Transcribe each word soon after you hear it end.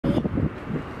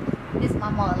my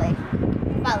mall life.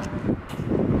 Follow me.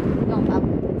 Don't follow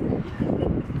me.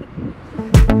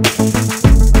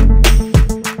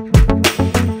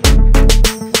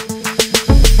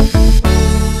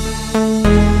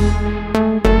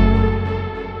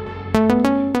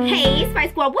 Hey Spice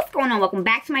Squad, what's going on? Welcome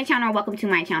back to my channel, or welcome to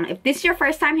my channel. If this is your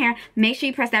first time here, make sure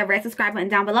you press that red subscribe button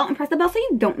down below and press the bell so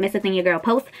you don't miss a thing your girl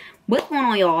posts. What's going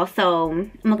on, y'all? So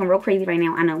I'm looking real crazy right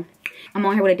now. I know. I'm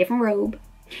on here with a different robe.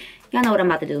 Y'all know what I'm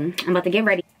about to do. I'm about to get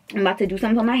ready. I'm about to do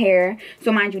something on my hair.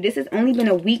 So mind you, this has only been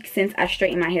a week since I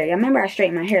straightened my hair. Y'all remember I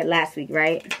straightened my hair last week,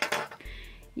 right?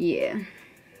 Yeah.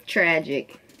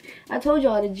 Tragic. I told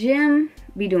y'all the gym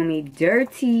be doing me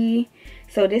dirty.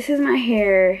 So this is my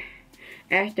hair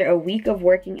after a week of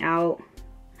working out.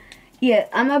 Yeah,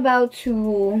 I'm about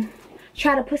to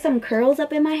try to put some curls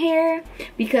up in my hair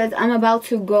because I'm about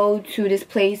to go to this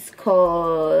place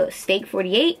called Steak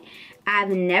 48. I've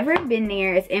never been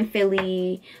there. It's in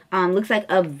Philly. Looks like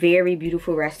a very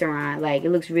beautiful restaurant. Like, it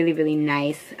looks really, really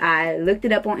nice. I looked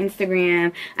it up on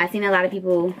Instagram. I've seen a lot of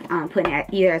people putting it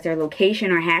either as their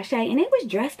location or hashtag, and it was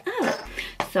dressed up.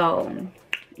 So,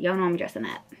 y'all know I'm dressing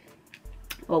up.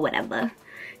 Or whatever.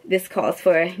 This calls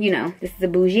for, you know, this is a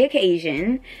bougie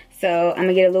occasion. So, I'm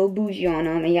gonna get a little bougie on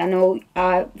them. And y'all know,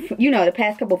 you know, the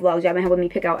past couple vlogs, y'all been helping me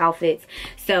pick out outfits.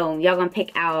 So, y'all gonna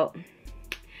pick out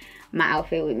my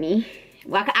outfit with me.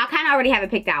 Well, I kind of already have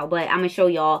it picked out, but I'm gonna show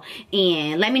y'all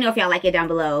and let me know if y'all like it down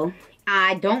below.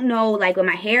 I don't know, like with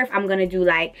my hair, if I'm gonna do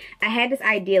like, I had this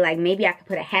idea like maybe I could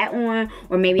put a hat on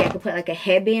or maybe I could put like a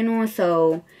headband on.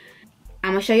 So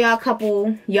I'm gonna show y'all a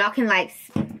couple. Y'all can like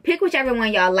pick whichever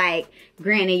one y'all like.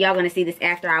 Granted, y'all gonna see this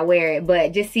after I wear it,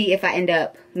 but just see if I end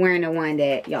up wearing the one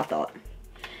that y'all thought.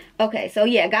 Okay, so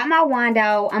yeah, got my wand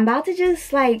out. I'm about to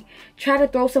just like try to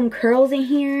throw some curls in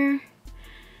here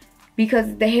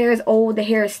because the hair is old, the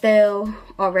hair is stale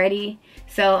already.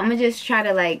 So I'm gonna just try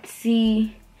to like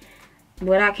see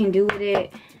what I can do with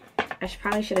it. I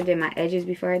probably should have did my edges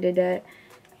before I did that.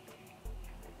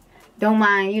 Don't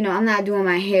mind, you know, I'm not doing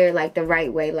my hair like the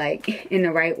right way, like in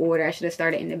the right order. I should have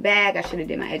started in the back. I should have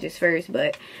did my edges first,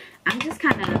 but I'm just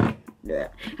kind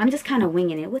of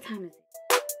winging it. What time is it?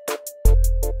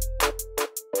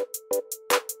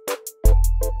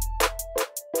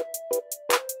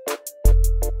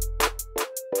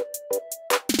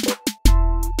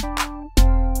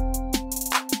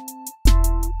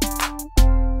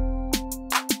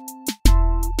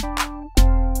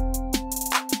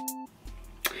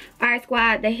 Alright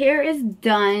squad, the hair is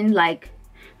done, like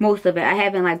most of it. I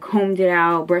haven't like combed it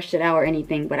out, brushed it out or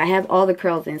anything, but I have all the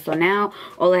curls in. So now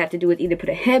all I have to do is either put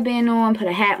a headband on, put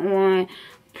a hat on,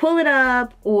 pull it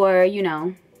up, or you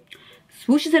know,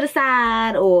 swoosh it to the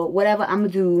side or whatever I'm gonna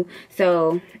do.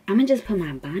 So I'm gonna just put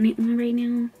my bonnet on right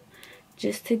now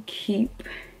just to keep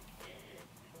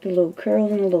the little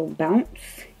curls and a little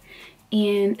bounce.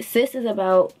 And sis is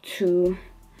about to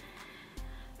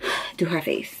do her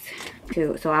face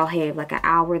too, so I'll have like an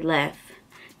hour left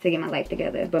to get my life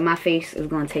together, but my face is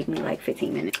going to take me like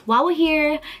 15 minutes. While we're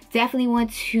here, definitely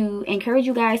want to encourage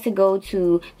you guys to go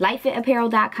to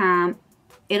lightfitapparel.com.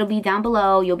 It'll be down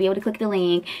below. You'll be able to click the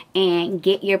link and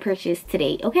get your purchase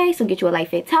today. Okay, so get you a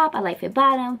LightFit top, a LightFit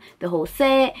bottom, the whole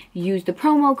set. Use the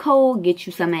promo code, get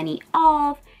you some money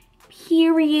off,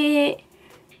 period.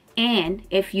 And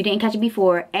if you didn't catch it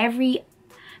before, every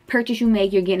purchase you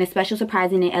make, you're getting a special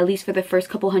surprise in it, at least for the first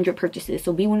couple hundred purchases.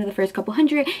 So be one of the first couple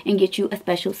hundred and get you a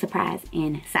special surprise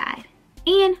inside.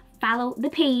 And follow the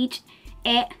page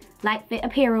at LightFit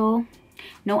Apparel.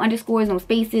 No underscores, no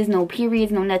spaces, no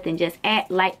periods, no nothing. Just at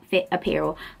LightFit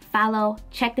Apparel. Follow,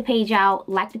 check the page out,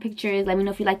 like the pictures, let me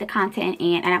know if you like the content,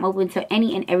 and I'm open to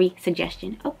any and every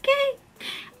suggestion. Okay?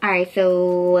 Alright,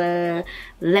 so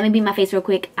let me beat my face real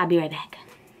quick. I'll be right back.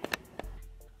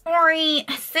 Sorry,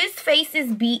 sis face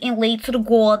is beaten late to the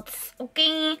gods,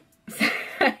 okay?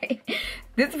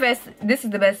 This is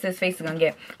the best sis face is gonna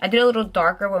get. I did a little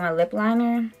darker with my lip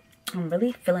liner. I'm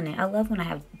really feeling it. I love when I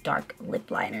have dark lip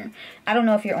liner. I don't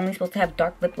know if you're only supposed to have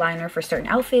dark lip liner for certain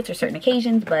outfits or certain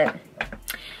occasions, but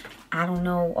I don't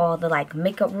know all the like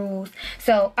makeup rules.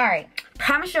 So, alright.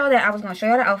 Promise y'all that I was gonna show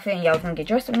y'all the outfit and y'all was gonna get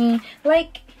dressed with me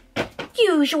like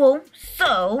usual.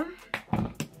 So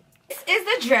this is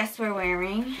the dress we're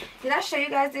wearing. Did I show you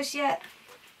guys this yet?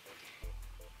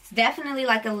 It's definitely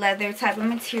like a leather type of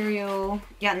material.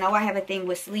 Y'all know I have a thing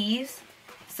with sleeves.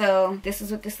 So this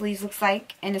is what the sleeves looks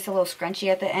like. And it's a little scrunchy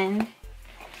at the end.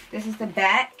 This is the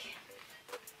back.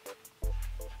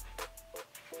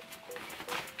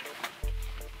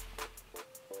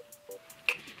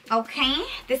 Okay,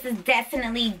 this is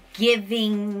definitely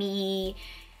giving me,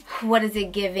 what is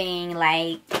it giving?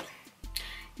 Like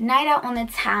night out on the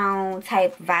town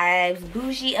type vibes,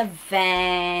 bougie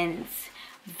events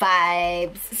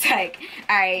vibes. It's like,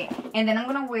 alright, and then I'm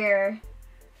gonna wear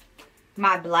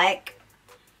my black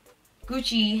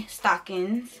Gucci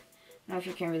stockings. I don't know if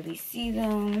you can really see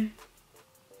them.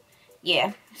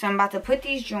 Yeah, so I'm about to put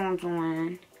these joints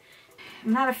on.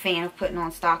 I'm not a fan of putting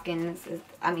on stockings.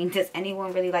 I mean, does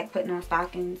anyone really like putting on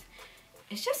stockings?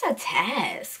 It's just a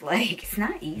task. Like, it's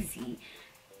not easy.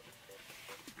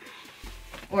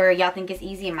 Or y'all think it's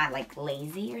easy? Am I like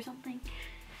lazy or something?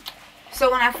 So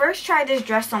when I first tried this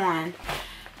dress on,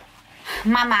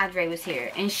 my madre was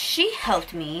here and she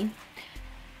helped me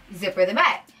zipper the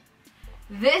back.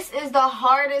 This is the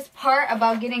hardest part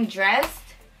about getting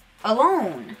dressed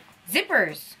alone.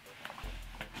 Zippers.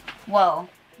 Well,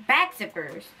 back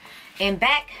zippers and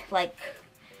back like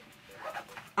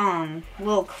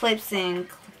little clips and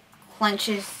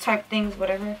clenches type things,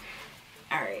 whatever.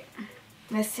 Alright,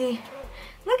 let's see.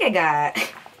 Look at God.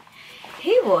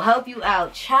 He will help you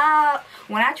out, child.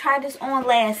 When I tried this on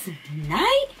last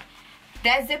night,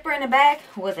 that zipper in the back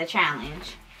was a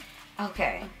challenge.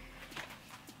 Okay,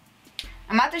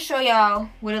 I'm about to show y'all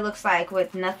what it looks like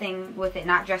with nothing, with it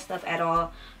not dressed up at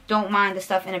all. Don't mind the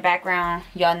stuff in the background.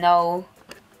 Y'all know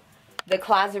the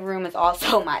closet room is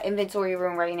also my inventory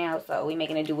room right now, so we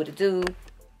making it do what it do.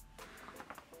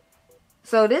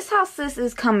 So this how sis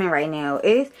is coming right now.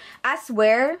 I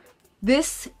swear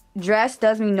this dress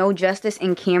does me no justice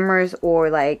in cameras or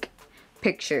like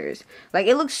pictures. Like,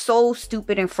 it looks so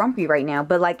stupid and frumpy right now,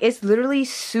 but like it's literally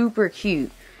super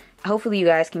cute. Hopefully you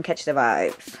guys can catch the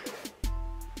vibes.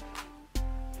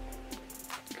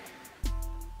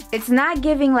 It's not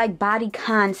giving like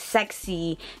bodycon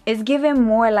sexy. It's giving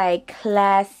more like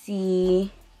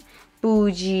classy,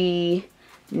 bougie,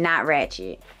 not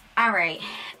ratchet. Alright,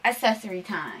 accessory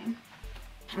time.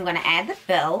 I'm gonna add the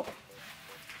belt.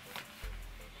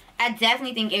 I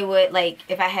definitely think it would, like,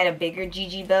 if I had a bigger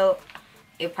GG belt,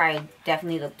 it probably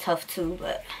definitely look tough too,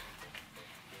 but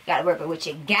gotta work with what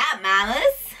you got,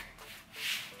 mamas.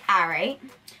 Alright,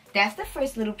 that's the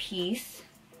first little piece.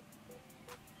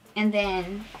 And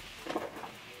then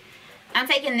I'm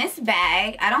taking this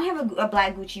bag. I don't have a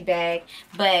black Gucci bag,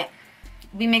 but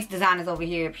we mix designers over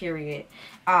here, period.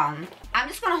 I'm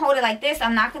just gonna hold it like this.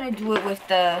 I'm not gonna do it with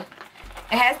it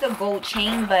has the gold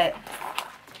chain, but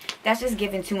that's just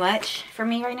giving too much for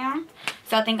me right now.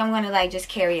 So I think I'm gonna like just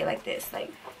carry it like this,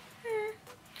 like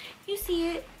you see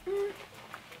it.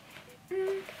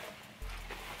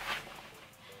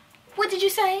 What did you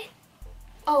say?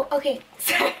 Oh, okay.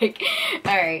 Sorry.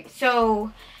 Alright,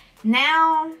 so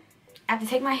now I have to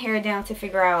take my hair down to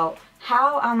figure out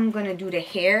how I'm gonna do the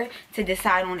hair to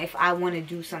decide on if I want to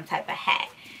do some type of hat.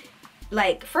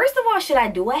 Like, first of all, should I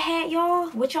do a hat, y'all?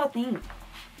 What y'all think?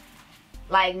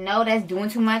 Like, no, that's doing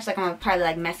too much. Like, I'm gonna probably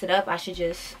like mess it up. I should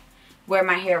just wear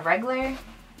my hair regular.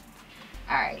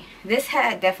 Alright, this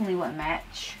hat definitely wouldn't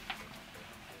match.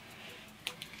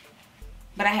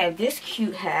 But I have this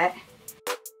cute hat.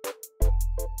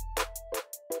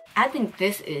 I think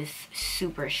this is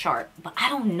super sharp, but I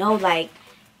don't know like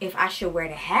if I should wear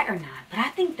the hat or not. But I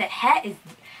think the hat is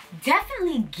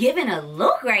definitely giving a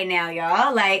look right now,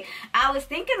 y'all. Like, I was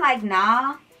thinking like,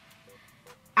 nah,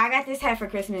 I got this hat for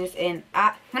Christmas, and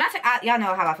when I say y'all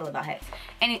know how I feel about hats,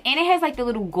 and it has like the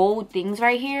little gold things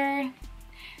right here.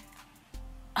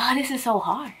 Oh, this is so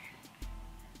hard.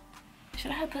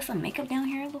 Should I have put some makeup down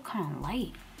here? It look kind of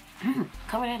light.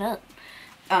 Cover that up.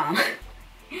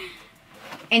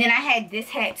 And then I had this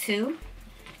hat too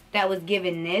that was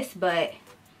given this, but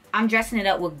I'm dressing it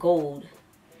up with gold.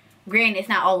 Granted, it's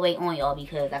not all the way on, y'all,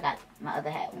 because I got my other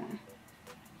hat on.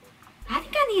 I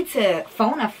think I need to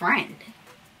phone a friend.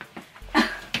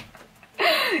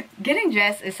 Getting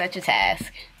dressed is such a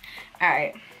task.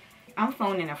 Alright, I'm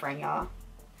phoning a friend, y'all,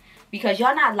 because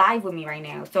y'all not live with me right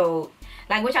now. So,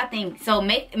 like, what y'all think? So,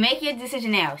 make your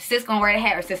decision now. Sis gonna wear the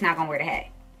hat or sis not gonna wear the hat?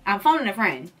 I'm phoning a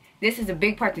friend. This is a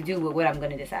big part to do with what I'm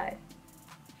gonna decide.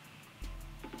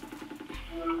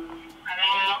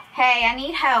 Hello? Hey, I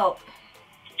need help.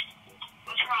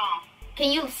 What's wrong?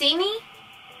 Can you see me?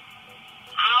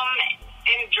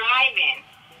 I'm driving.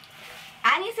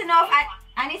 I need to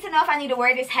know if I need to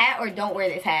wear this hat or don't wear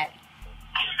this hat.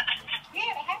 Yeah,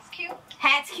 the hat's cute.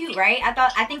 Hat's cute, right?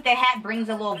 I think the hat brings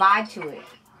a little vibe to it.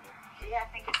 Yeah, I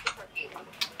think it's super cute.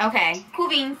 Okay, cool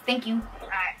beans. Thank you.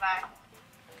 Alright, bye.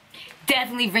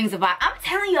 Definitely brings a vibe. I'm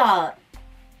telling y'all,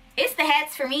 it's the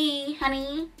hats for me,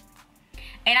 honey.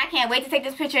 And I can't wait to take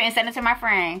this picture and send it to my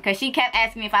friend, because she kept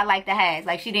asking me if I like the hats.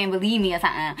 Like, she didn't believe me or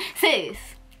something. Sis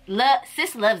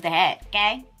loves the hat,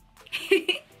 okay?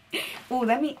 Ooh,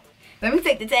 let me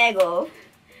take the tag off.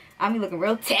 I'm looking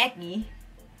real tacky.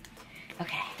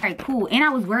 Okay. All right, cool. And I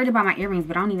was worried about my earrings,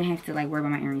 but I don't even have to like worry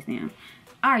about my earrings now.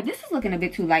 All right, this is looking a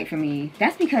bit too light for me.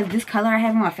 That's because this color I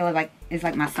have on, I feel like it's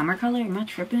like my summer color. Am I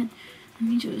tripping? Let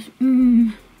me just,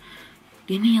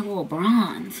 give me a little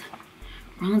bronze.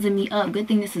 Bronzing me up. Good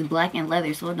thing this is black and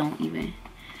leather, so it don't even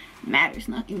matter. It's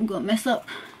not even gonna mess up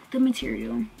the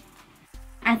material.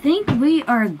 I think we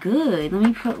are good. Let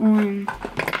me put on.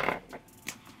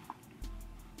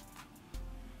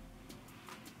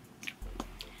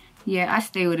 Yeah, I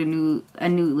stay with a nude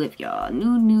lip, y'all.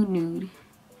 Nude.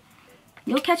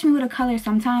 You'll catch me with a color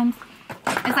sometimes.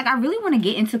 It's like I really want to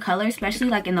get into color, especially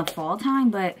like in the fall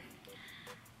time, but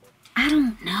I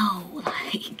don't know.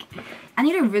 Like, I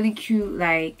need a really cute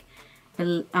like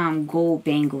gold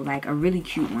bangle, like a really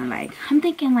cute one. Like, I'm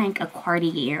thinking like a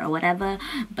Cartier or whatever,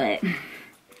 but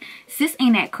sis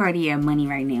ain't at Cartier money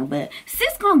right now. But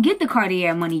sis gonna get the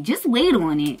Cartier money. Just wait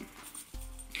on it.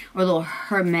 Or a little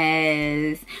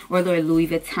Hermes, or a little Louis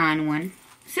Vuitton one.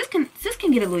 Sis can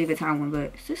get a Louis Vuitton one,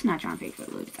 but sis not trying to pay for a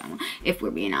Louis Vuitton one, if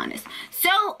we're being honest. So,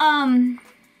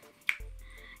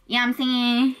 yeah, I'm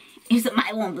saying, if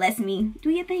somebody won't bless me, do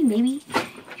your thing, baby.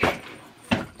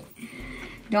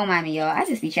 Don't mind me, y'all. I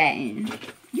just be chatting.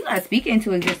 You gotta speak it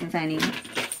into existence, honey.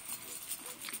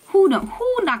 Who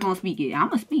not gonna speak it?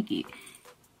 I'ma speak it.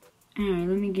 Alright,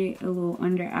 let me get a little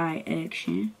under eye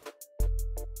action.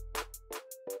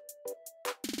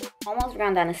 Almost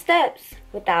ran down the steps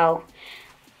without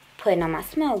putting on my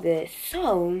smell good.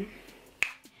 So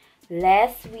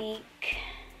last week,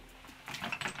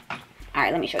 all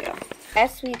right, let me show y'all.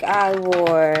 Last week I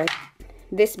wore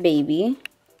this baby.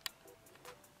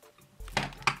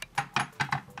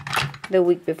 The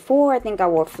week before, I think I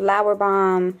wore Flower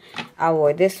Bomb. I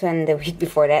wore this one the week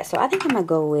before that. So I think I'm gonna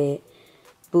go with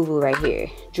Boo Boo right here.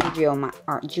 Giorgio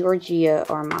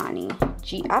Armani.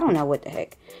 I don't know what the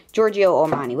heck. Giorgio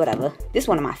Armani, whatever. This is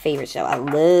one of my favorites, though. I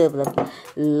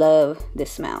love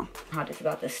this smell. How this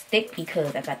about to stick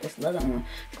because I got this leather on.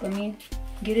 So let me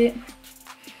get it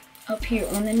up here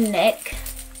on the neck.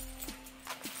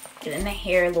 Get in the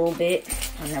hair a little bit.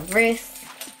 On the wrist.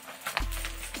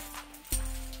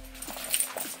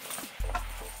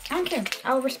 I don't care.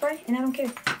 I overspray and I don't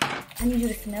care. I need you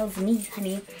to smell me,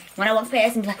 honey. When I walk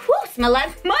past and be like, whoo, smell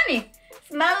like money.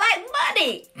 Smell like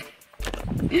money.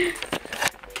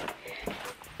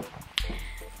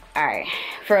 Alright,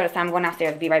 for real this time, I'm going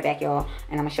downstairs. Be right back, y'all.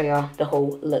 And I'm gonna show y'all the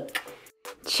whole look.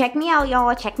 Check me out,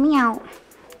 y'all. Check me out.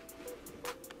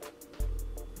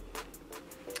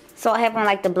 So I have on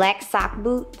like the black sock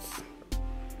boots.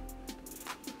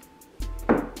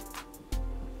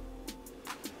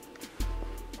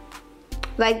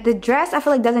 Like the dress, I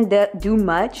feel like doesn't do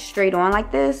much straight on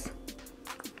like this.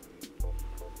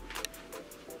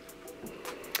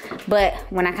 But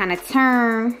when I kind of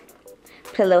turn,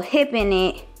 put a little hip in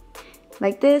it,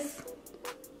 like this.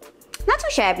 Not too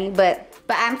shabby, but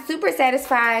I'm super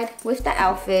satisfied with the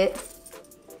outfit.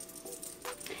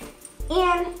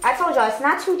 And I told y'all it's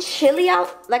not too chilly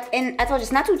out, I told you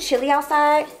it's not too chilly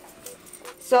outside.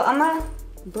 So I'm gonna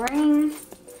bring,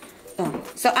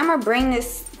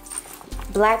 this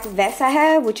black vest I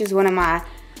have, which is one of my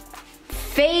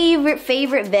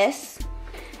favorite vests.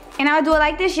 And I'll do it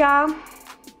like this, y'all.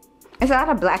 It's a lot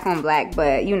of black on black,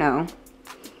 but you know.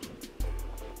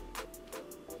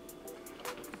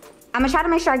 I'm gonna try to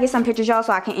make sure I get some pictures, y'all,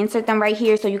 so I can insert them right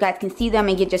here so you guys can see them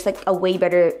and get just like a way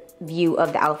better view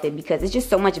of the outfit, because it's just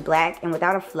so much black and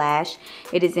without a flash,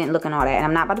 it isn't looking all that. And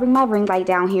I'm not about to bring my ring light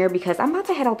down here because I'm about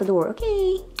to head out the door,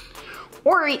 okay?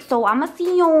 Alright, so I'm gonna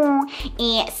see y'all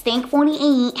at Stank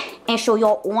 48 and show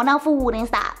y'all all our food and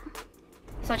stuff.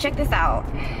 So check this out.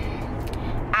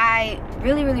 I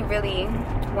really want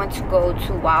to go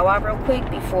to Wawa real quick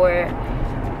before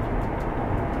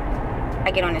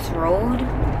I get on this road.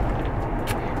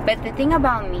 But the thing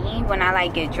about me, when I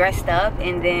like get dressed up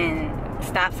and then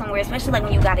stop somewhere, especially like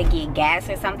when you gotta get gas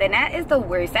or something, that is the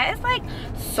worst. That is like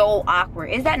so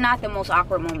awkward. Is that not the most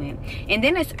awkward moment? And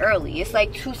then it's early. It's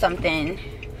like 2 something.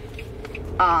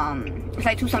 It's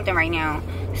like 2 something right now.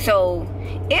 So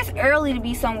it's early to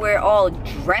be somewhere all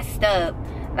dressed up.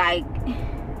 Like,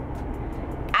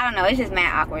 I don't know. It's just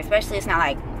mad awkward. Especially it's not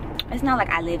like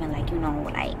I live in like, you know,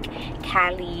 like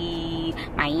Cali,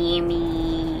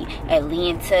 Miami,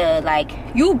 Atlanta. Like,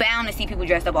 you bound to see people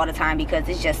dressed up all the time because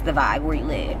it's just the vibe where you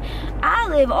live. I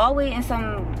live all the way in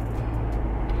somewhere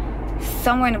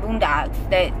in the boondocks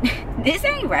that this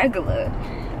ain't regular.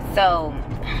 So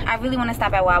I really want to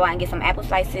stop at Wawa and get some apple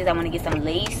slices. I want to get some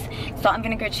lace, salt and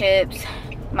vinegar chips.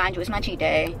 Mind you, it's my cheat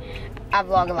day. I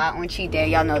vlog a lot on cheat day,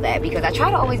 y'all know that, because I try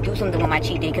to always do something on my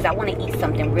cheat day because I want to eat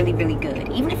something really, really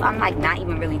good. Even if I'm like not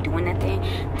even really doing nothing,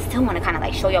 I still want to kind of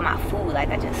like show y'all my food. Like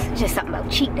just something about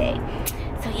cheat day.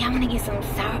 So yeah, I'm gonna get some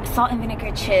salt and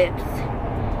vinegar chips,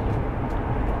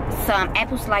 some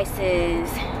apple slices.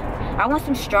 I want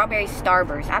some strawberry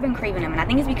Starburst. I've been craving them, and I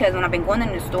think it's because when I've been going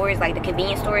into the stores, like the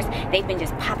convenience stores, they've been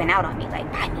just popping out on me, like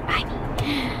buy me, buy me.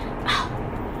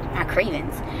 My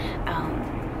cravings.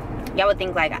 Y'all would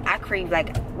think like I crave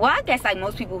like, well, I guess like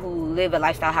most people who live a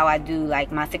lifestyle how I do,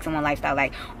 like my 6-in-1 lifestyle,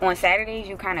 like on Saturdays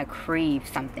you kind of crave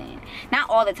something. Not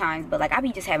all the times, but like I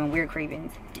be just having weird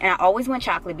cravings. And I always want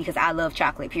chocolate because I love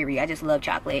chocolate, period. I just love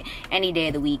chocolate any day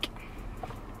of the week.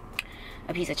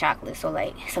 A piece of chocolate. So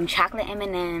like some chocolate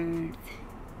M&Ms,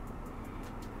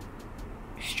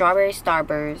 strawberry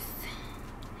Starburst,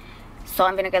 salt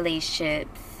and vinegar Lay's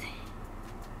chips,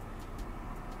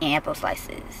 and apple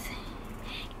slices,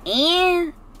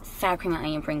 and sour cream and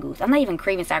onion Pringles. I'm not even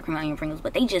craving sour cream and onion Pringles,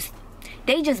 but they just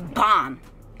bomb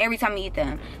every time you eat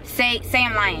them. Say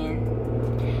I'm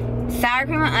lying. Sour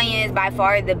cream and onion is by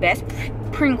far the best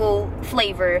Pringle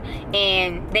flavor,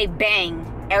 and they bang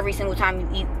every single time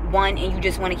you eat one, and you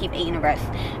just want to keep eating the rest.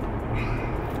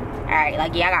 Alright,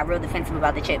 like yeah, I got real defensive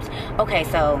about the chips. Okay,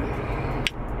 so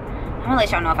I'm gonna let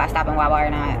y'all know if I stop in Wawa or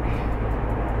not.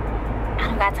 I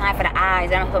don't got time for the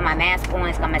eyes. I'm gonna put my mask on.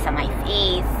 It's gonna mess up my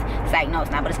face. It's like, no, it's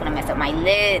not, but it's gonna mess up my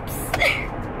lips.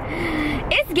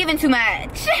 It's giving too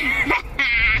much.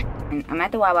 I'm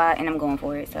at the Wawa and I'm going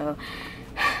for it. So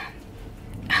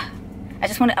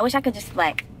I wish I could just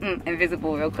like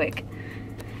invisible real quick.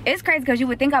 It's crazy because you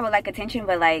would think I would like attention,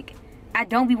 but like I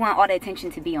don't be wanting all the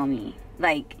attention to be on me.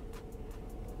 Like,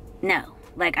 no.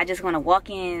 Like I just want to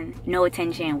walk in, no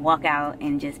attention, walk out,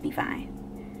 and just be fine.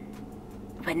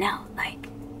 But no, like,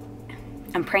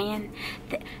 I'm praying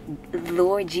that,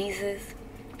 Lord Jesus,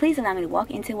 please allow me to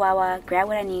walk into Wawa, grab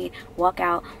what I need, walk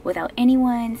out without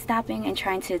anyone stopping and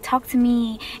trying to talk to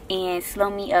me and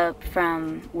slow me up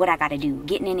from what I gotta do,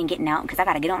 getting in and getting out, because I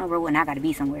gotta get on the road and I gotta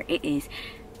be somewhere. It's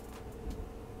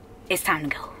time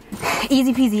to go.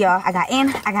 Easy peasy, y'all. I got in,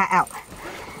 I got out.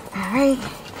 All right,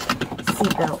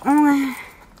 seatbelt on,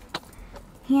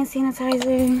 hand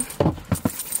sanitizer.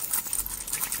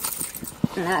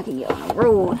 Now I can get on the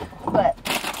road. But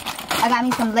I got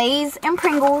me some Lay's and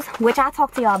Pringles, which I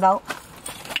talked to y'all about.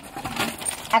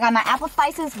 I got my apple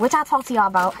slices, which I talked to y'all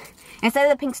about. Instead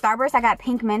of the pink Starburst, I got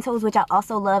pink Mentos, which I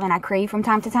also love and I crave from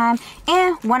time to time.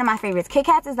 And one of my favorites, Kit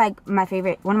Kats, is like one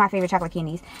of my favorite chocolate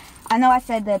candies. I know I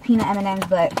said the peanut M&Ms,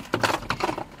 but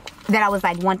that I was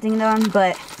like wanting them,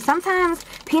 but sometimes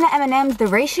peanut M&Ms, the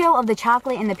ratio of the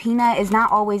chocolate and the peanut is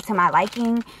not always to my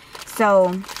liking.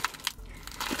 So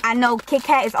I know Kit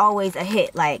Kat is always a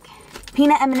hit. Like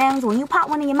peanut M&Ms, when you pop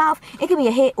one in your mouth, it could be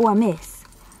a hit or a miss.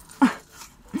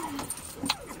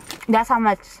 That's how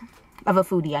much of a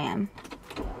foodie I am.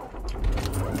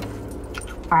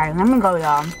 Alright, let me go,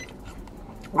 y'all.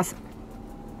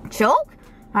 Choke?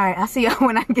 Alright, I'll see y'all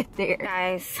when I get there.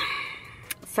 Guys,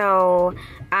 so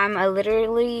I'm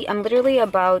literally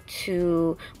about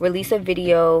to release a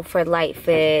video for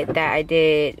LightFit that I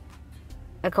did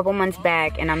a couple months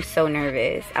back, and I'm so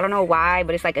nervous. I don't know why,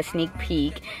 but it's like a sneak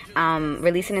peek.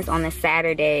 Releasing this on the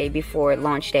Saturday before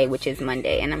launch day, which is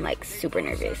Monday, and I'm like super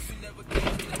nervous.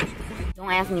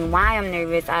 Don't ask me why I'm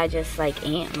nervous. I just like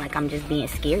am. Like I'm just being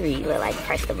scary. But like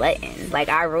press the button. Like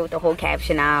I wrote the whole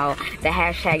caption out, the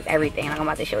hashtags, everything. Like I'm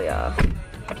about to show y'all.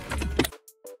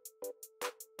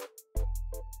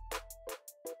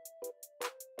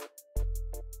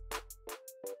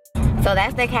 So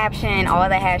that's the caption, all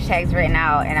the hashtags written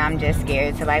out, and I'm just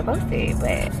scared to like post it.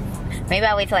 But maybe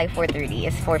I'll wait till like 4:30.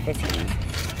 It's 4:15.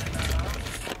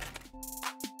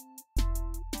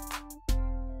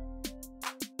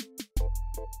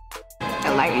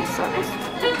 The lighting sucks.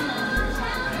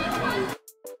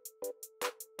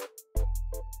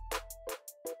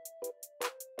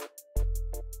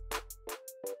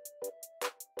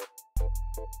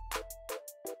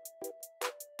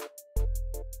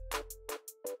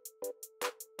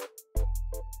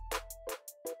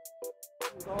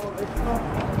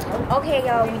 Okay,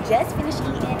 y'all, we just finished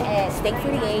eating at Steak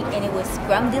 48, and it was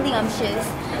scrumdiddlyumptious.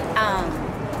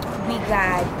 We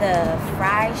got the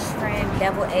fried shrimp,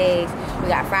 deviled eggs. We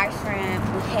got fried shrimp.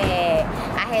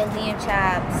 I had lamb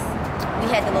chops. We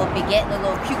had the little baguette, the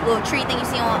little cute little treat thing you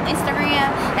see on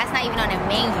Instagram. That's not even on the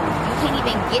menu. You can't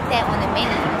even get that on the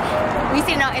menu. We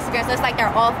seen it on Instagram, so it's like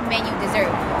their off-menu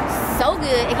dessert. So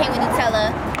good. It came with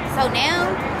Nutella. So now,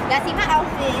 y'all see my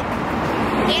outfit.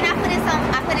 And I put in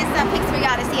some pics for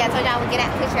y'all to see. I told y'all I would get a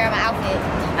picture of my outfit.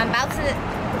 I'm about to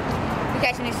be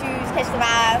catching the shoes, catch the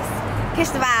vibes.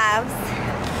 Catch the vibes.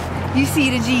 You see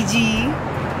the GG.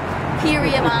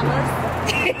 Period, mamas.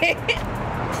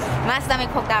 My stomach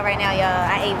poked out right now, y'all.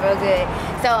 I ate real good.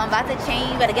 So I'm about to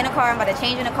change, about to get in the car, I'm about to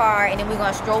change in the car, and then we're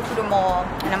gonna stroll through the mall,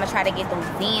 and I'm gonna try to get those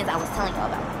Vans I was telling y'all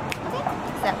about. Okay?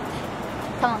 So,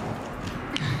 come on.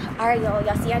 Alright,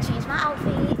 y'all see I changed my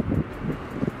outfit.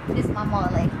 This is my mall,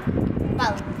 like,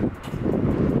 follow me.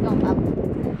 Don't follow me.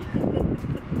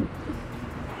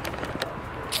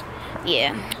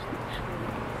 Yeah.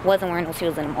 Wasn't wearing those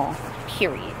heels in the mall.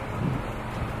 Period.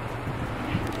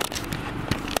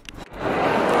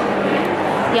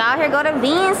 Y'all here go to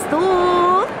Vans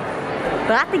store.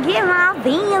 About to get my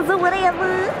Vans or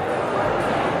whatever.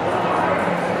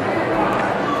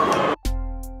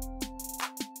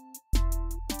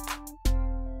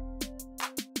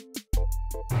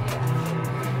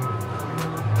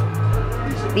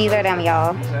 These are them,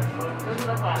 y'all.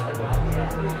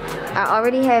 I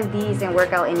already have these and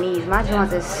workout in these. My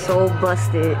joints is so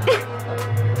busted.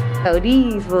 So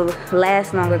these will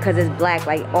last longer because it's black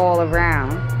like all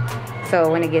around. So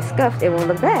when it gets scuffed, it won't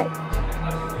look bad.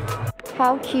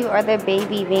 How cute are the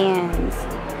baby Vans?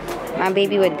 My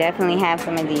baby would definitely have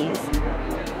some of these.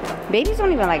 Babies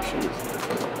don't even like shoes.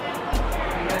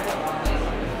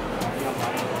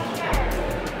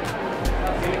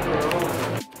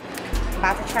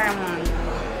 About to try them on.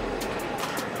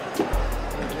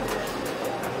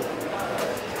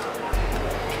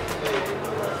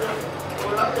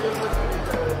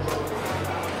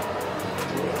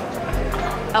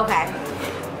 Okay.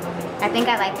 I think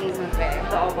I like these ones better.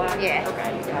 The all black? Yeah.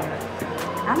 Okay, you got it.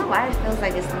 I don't know why it feels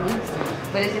like it's loose,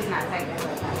 but it's just not tight.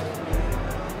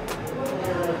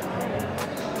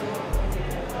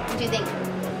 What do you think?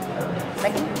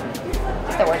 Like,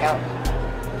 just a workout.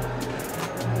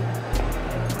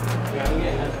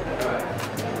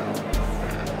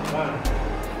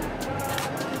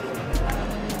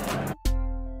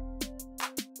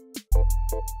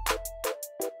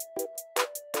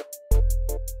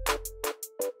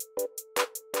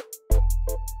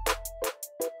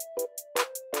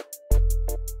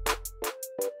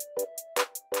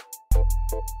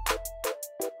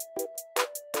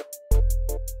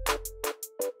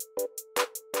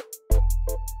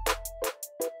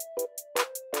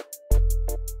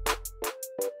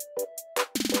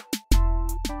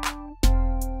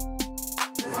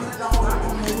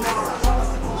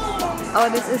 Oh,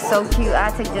 this is so cute.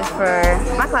 I took this for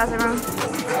my classroom.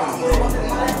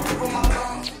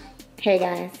 Hey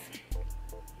guys,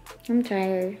 I'm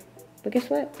tired, but guess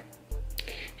what?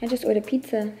 I just ordered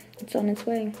pizza. It's on its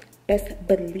way. Best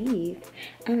believe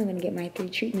I'm gonna get my 3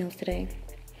 treat meals today.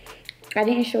 I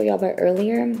didn't show y'all, but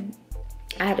earlier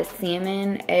I had a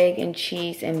salmon, egg, and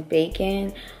cheese and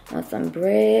bacon on some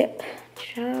bread.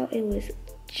 Child, it was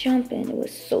jumping. It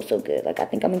was so good. Like, I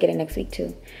think I'm gonna get it next week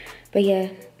too. But yeah,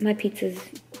 my pizza's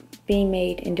being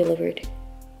made and delivered.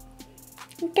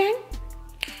 Okay.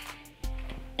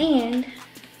 And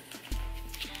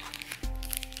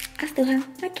I still have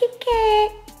my Kit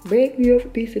Kat. Break me off a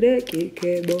piece of that Kit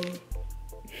Kat, boy.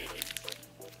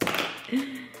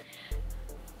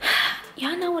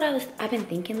 Y'all know what I've been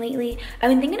thinking lately? I've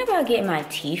been thinking about getting my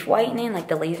teeth whitening, like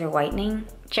the laser whitening.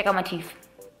 Check out my teeth.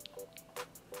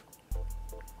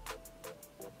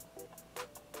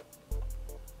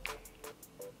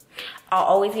 I'll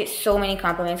always get so many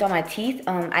compliments on my teeth.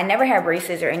 I never had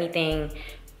braces or anything.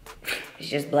 It's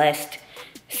just blessed.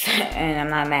 And I'm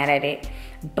not mad at it.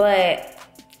 But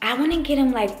I want to get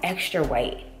them like extra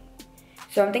white.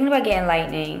 So I'm thinking about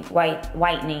getting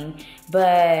whitening.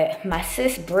 But my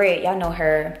sis Britt, y'all know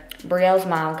her, Brielle's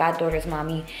mom, goddaughter's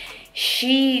mommy,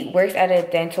 she works at a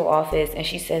dental office and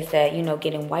she says that, you know,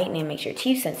 getting whitening makes your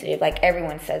teeth sensitive. Like,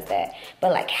 everyone says that.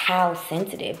 But like, how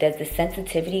sensitive? Does the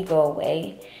sensitivity go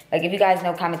away? Like, if you guys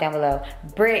know, comment down below.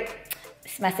 Britt,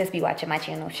 my sis be watching my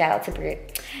channel. Shout out to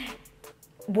Britt.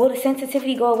 Will the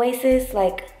sensitivity go away, sis?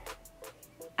 Like,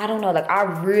 I don't know. Like, I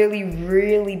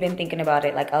really been thinking about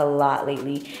it like a lot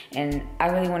lately. And I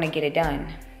really want to get it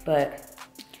done. But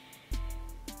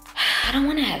I don't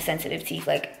want to have sensitive teeth.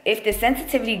 Like, if the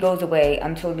sensitivity goes away,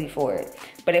 I'm totally for it.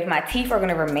 But if my teeth are going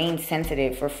to remain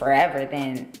sensitive for forever,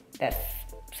 then that's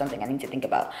something I need to think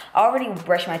about. I already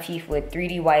brushed my teeth with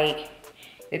 3D White,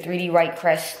 the 3D White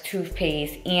Crest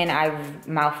toothpaste, and I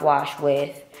mouthwash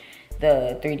with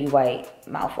the 3D White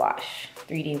mouthwash.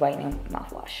 3D Whitening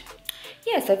mouthwash.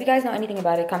 Yeah, so if you guys know anything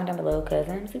about it, comment down below because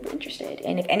I'm super interested.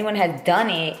 And if anyone has done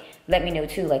it, let me know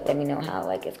too. Like, let me know how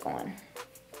like it's going.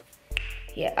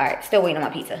 Yeah, all right, still waiting on my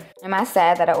pizza. Am I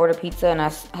sad that I ordered pizza and I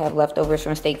have leftovers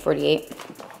from Steak 48?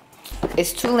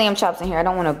 It's 2 lamb chops in here. I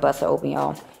don't want to bust it open,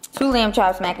 y'all. 2 lamb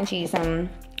chops, mac and cheese, some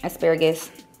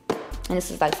asparagus, And this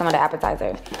is like some of the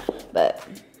appetizer. But,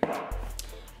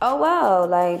 oh wow,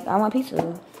 like, I want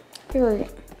pizza. Period.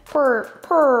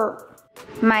 Purr.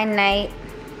 My night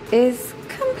is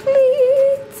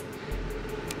complete.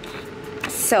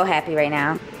 So happy right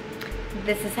now.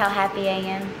 This is how happy I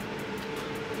am.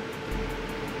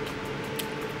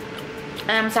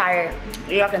 And I'm tired.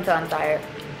 Y'all can tell I'm tired.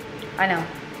 I know.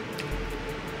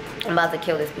 I'm about to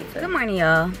kill this pizza. Good morning,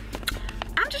 y'all.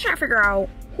 I'm just trying to figure out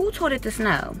who told it to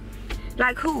snow.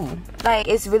 Like who? Like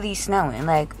it's really snowing.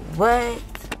 Like what?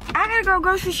 I gotta go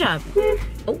grocery shopping.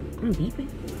 Oh, I'm beeping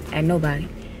at nobody.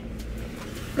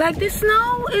 Like this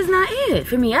snow is not it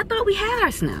for me. I thought we had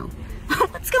our snow.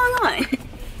 What's going on?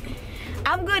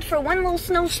 I'm good for one little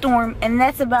snowstorm and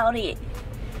that's about it.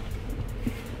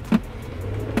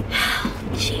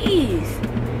 Jeez.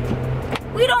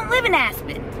 We don't live in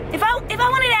Aspen. If I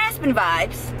wanted Aspen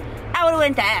vibes, I would have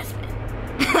went to Aspen.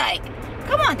 Like,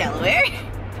 come on, Delaware.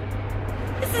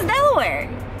 This is Delaware.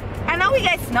 I know we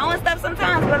get snow and stuff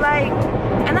sometimes, but like,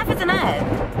 enough is enough.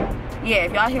 Yeah,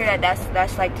 if y'all hear that,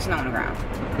 that's like the snow on the ground.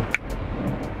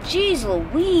 Jeez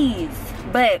Louise.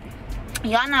 But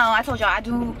y'all know, I told y'all I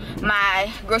do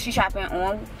my grocery shopping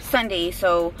on Sunday,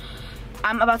 so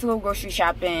I'm about to go grocery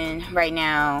shopping right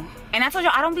now. And I told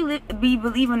y'all I don't be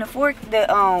believing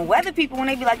the weather people when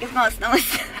they be like it's gonna snow and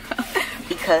stuff.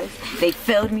 Because they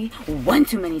failed me one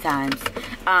too many times.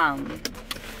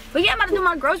 But yeah, I'm about to do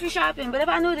my grocery shopping. But if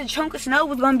I knew the chunk of snow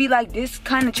was gonna be like this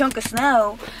kind of chunk of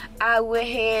snow, I would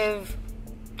have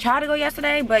tried to go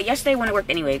yesterday. But yesterday wouldn't work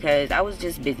anyway because I was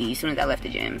just busy as soon as I left the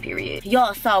gym, period.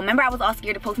 Y'all, so remember I was all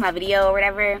scared to post my video or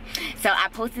whatever? So I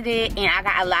posted it and I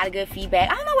got a lot of good feedback.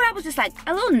 I don't know what, I was just like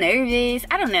a little nervous.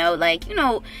 I don't know, like, you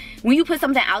know, when you put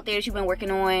something out there that you've been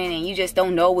working on and you just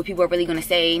don't know what people are really gonna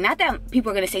say. Not that people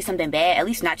are gonna say something bad, at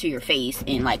least not to your face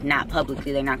and like not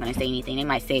publicly. They're not gonna say anything. They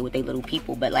might say it with their little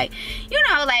people, but like, you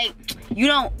know, like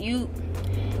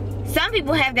some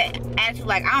people have that attitude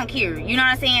like I don't care, you know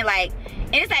what I'm saying? Like,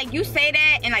 and it's like you say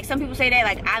that and like some people say that,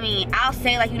 like, I mean, I'll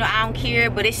say like, you know, I don't care,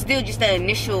 but it's still just the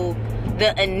initial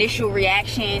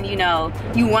reaction, you know.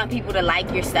 You want people to like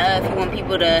your stuff, you want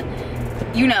people to,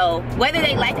 you know, whether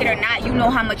they like it or not, you know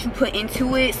how much you put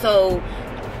into it. So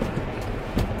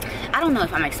I don't know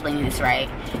if I'm explaining this right,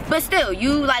 but still,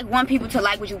 you like want people to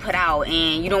like what you put out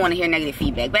and you don't want to hear negative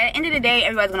feedback. But at the end of the day,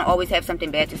 everybody's gonna always have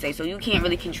something bad to say, so you can't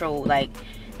really control like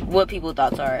what people's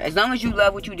thoughts are. As long as you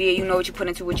love what you did, you know what you put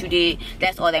into what you did,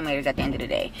 that's all that matters at the end of the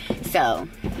day. So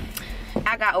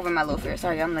I got over my little fear.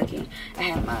 Sorry, I'm looking, I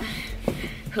have my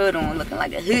hood on looking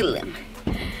like a hoodlum.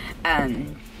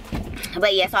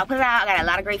 But yeah, so I put it out. I got a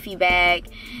lot of great feedback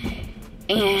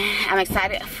and I'm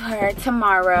excited for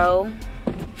tomorrow.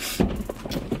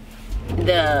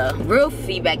 The real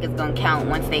feedback is gonna count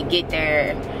once they get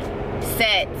their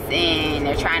sets and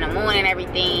they're trying them on and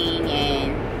everything.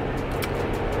 And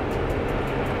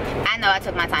I know I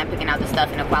took my time picking out the stuff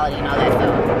and the quality and all that,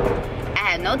 so I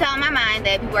have no doubt in my mind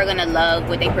that people are gonna love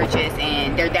what they purchase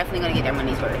and they're definitely gonna get their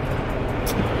money's worth.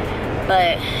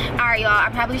 But alright, y'all, I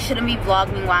probably shouldn't be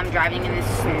vlogging while I'm driving in the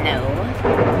snow.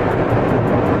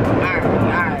 Alright.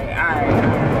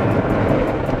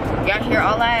 Y'all hear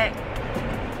all that?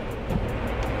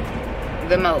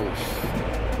 The most.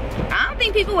 I don't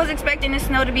think people was expecting the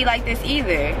snow to be like this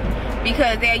either,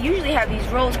 because they usually have these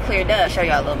roads cleared up. I'll show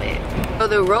y'all a little bit. So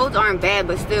the roads aren't bad,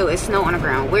 but still it's snow on the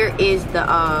ground. Where is the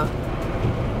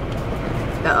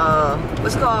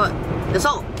what's it called? The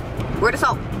salt. Where the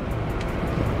salt?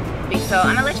 So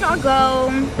I'm gonna let y'all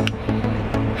go.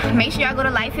 Make sure y'all go to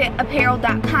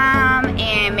lightfitapparel.com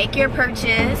and make your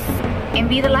purchase and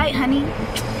be the light, honey.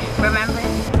 Remember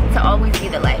to always be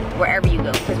the light wherever you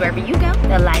go, because wherever you go,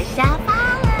 the light shall follow.